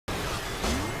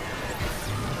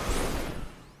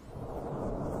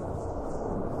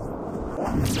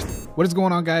What is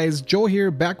going on, guys? Joel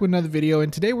here, back with another video,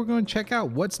 and today we're going to check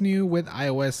out what's new with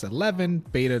iOS 11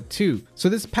 Beta 2. So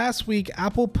this past week,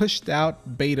 Apple pushed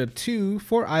out Beta 2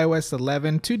 for iOS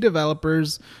 11 to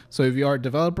developers. So if you are a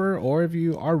developer or if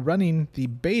you are running the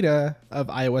beta of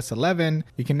iOS 11,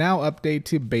 you can now update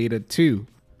to Beta 2.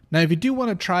 Now, if you do want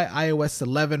to try iOS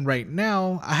 11 right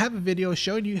now, I have a video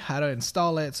showing you how to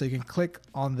install it, so you can click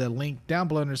on the link down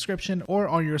below in the description or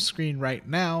on your screen right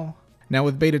now. Now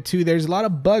with Beta 2, there's a lot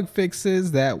of bug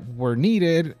fixes that were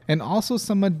needed and also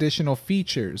some additional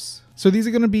features. So these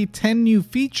are going to be 10 new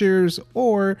features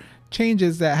or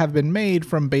changes that have been made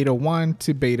from Beta 1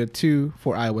 to Beta 2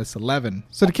 for iOS 11.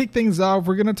 So to kick things off,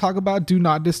 we're going to talk about Do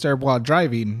Not Disturb while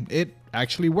driving. It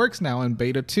actually works now in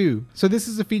Beta 2. So this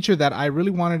is a feature that I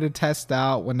really wanted to test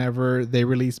out whenever they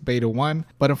released Beta 1,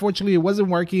 but unfortunately it wasn't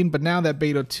working. But now that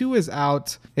Beta 2 is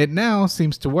out, it now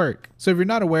seems to work. So if you're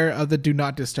not aware of the Do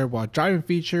Not Disturb while driving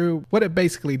feature, what it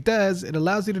basically does, it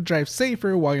allows you to drive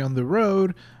safer while you're on the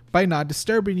road by not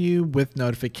disturbing you with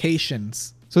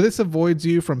notifications. So this avoids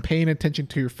you from paying attention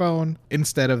to your phone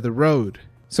instead of the road.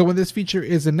 So when this feature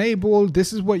is enabled,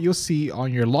 this is what you'll see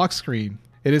on your lock screen.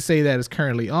 It is say that it's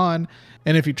currently on,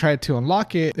 and if you try to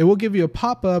unlock it, it will give you a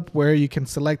pop-up where you can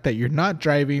select that you're not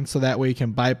driving, so that way you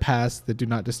can bypass the Do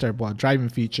Not Disturb while driving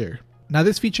feature. Now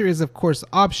this feature is of course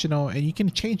optional, and you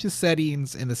can change the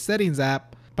settings in the Settings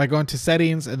app by going to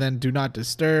Settings and then Do Not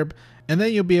Disturb, and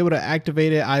then you'll be able to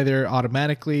activate it either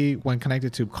automatically when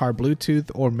connected to car Bluetooth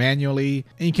or manually.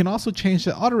 And you can also change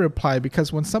the auto reply,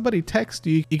 because when somebody texts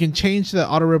you, you can change the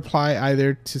auto reply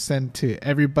either to send to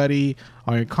everybody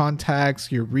on your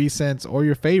contacts, your recents, or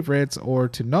your favorites, or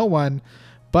to no one.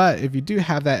 But if you do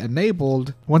have that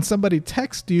enabled, when somebody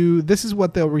texts you, this is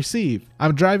what they'll receive.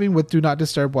 I'm driving with Do Not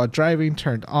Disturb while driving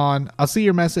turned on. I'll see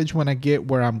your message when I get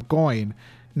where I'm going.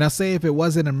 Now say if it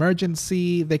was an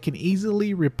emergency, they can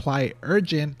easily reply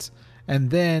urgent, and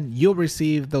then you'll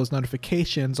receive those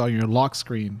notifications on your lock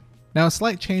screen. Now a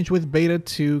slight change with Beta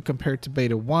 2 compared to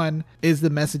Beta 1 is the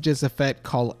messages effect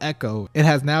called Echo. It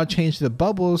has now changed the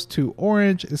bubbles to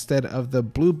orange instead of the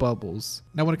blue bubbles.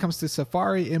 Now when it comes to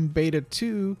Safari in Beta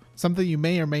 2, something you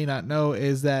may or may not know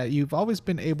is that you've always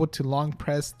been able to long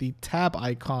press the tab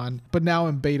icon, but now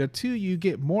in Beta 2 you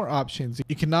get more options.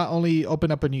 You can not only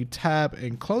open up a new tab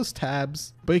and close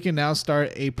tabs, but you can now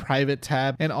start a private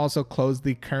tab and also close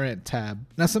the current tab.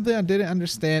 Now something I didn't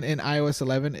understand in iOS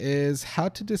 11 is how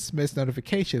to dismiss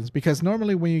notifications, because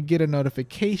normally when you get a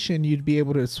notification you'd be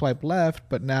able to swipe left,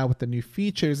 but now with the new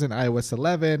features in iOS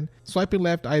 11, swiping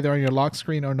left either on your lock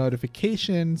screen or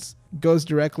notifications goes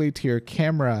directly to your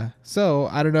camera. So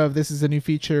I don't know if this is a new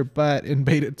feature, but in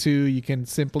Beta 2 you can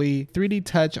simply 3D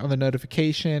touch on the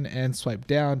notification and swipe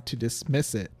down to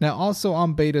dismiss it. Now also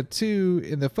on Beta 2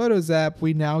 in the Photos app,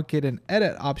 we now get an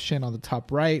edit option on the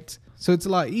top right. So it's a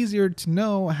lot easier to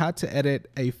know how to edit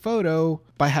a photo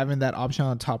by having that option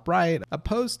on the top right,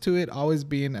 opposed to it always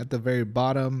being at the very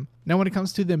bottom. Now when it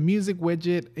comes to the music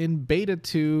widget in Beta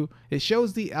 2, it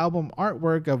shows the album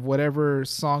artwork of whatever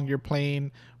song you're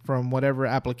playing from whatever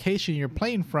application you're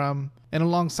playing from. And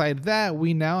alongside that,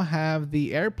 we now have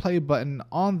the AirPlay button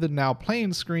on the Now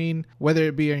Playing screen, whether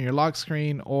it be on your lock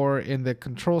screen or in the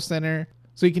control center.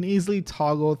 So you can easily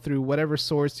toggle through whatever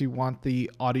source you want the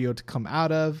audio to come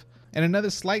out of. And another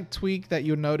slight tweak that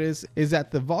you'll notice is that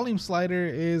the volume slider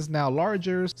is now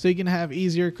larger, so you can have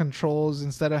easier controls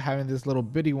instead of having this little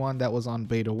bitty one that was on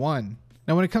Beta 1.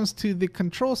 Now when it comes to the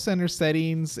control center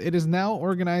settings, it is now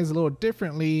organized a little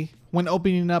differently. When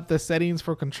opening up the settings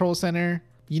for control center,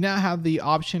 you now have the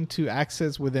option to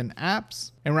access within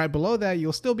apps, and right below that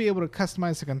you'll still be able to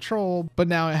customize the control, but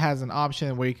now it has an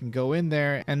option where you can go in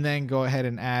there and then go ahead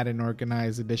and add and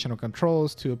organize additional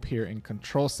controls to appear in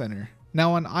control center.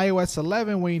 Now on iOS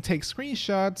 11, when you take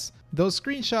screenshots, those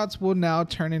screenshots will now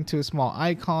turn into a small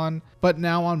icon, but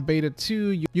now on Beta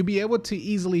 2, you'll be able to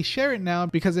easily share it now,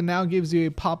 because it now gives you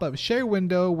a pop-up share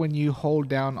window when you hold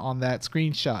down on that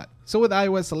screenshot. So with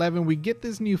iOS 11, we get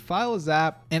this new Files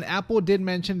app, and Apple did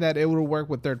mention that it would work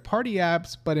with third-party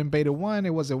apps, but in Beta 1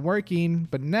 it wasn't working,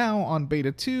 but now on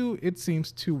Beta 2 it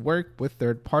seems to work with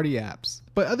third-party apps.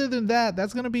 But other than that,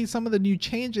 that's going to be some of the new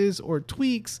changes or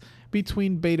tweaks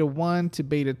between Beta 1 to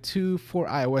Beta 2 for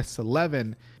iOS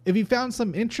 11. If you found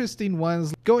some interesting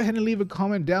ones, go ahead and leave a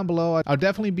comment down below. I'll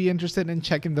definitely be interested in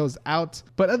checking those out.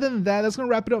 But other than that, that's going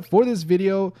to wrap it up for this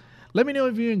video. Let me know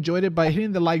if you enjoyed it by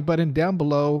hitting the like button down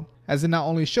below, as it not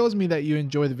only shows me that you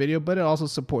enjoy the video, but it also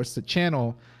supports the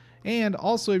channel. And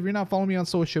also, if you're not following me on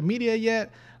social media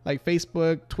yet, like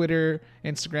Facebook, Twitter,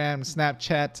 Instagram,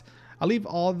 Snapchat, I'll leave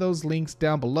all those links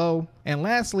down below. And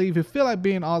lastly, if you feel like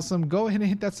being awesome, go ahead and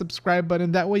hit that subscribe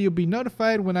button. That way you'll be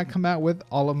notified when I come out with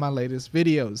all of my latest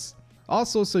videos.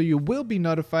 Also, so you will be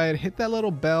notified, hit that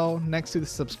little bell next to the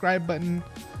subscribe button,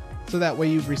 so that way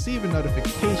you receive a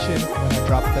notification when I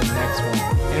drop the next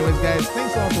one. Anyways guys,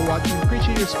 thanks all for watching.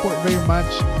 Appreciate your support very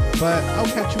much, but I'll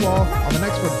catch you all on the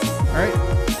next one.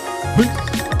 Alright, peace.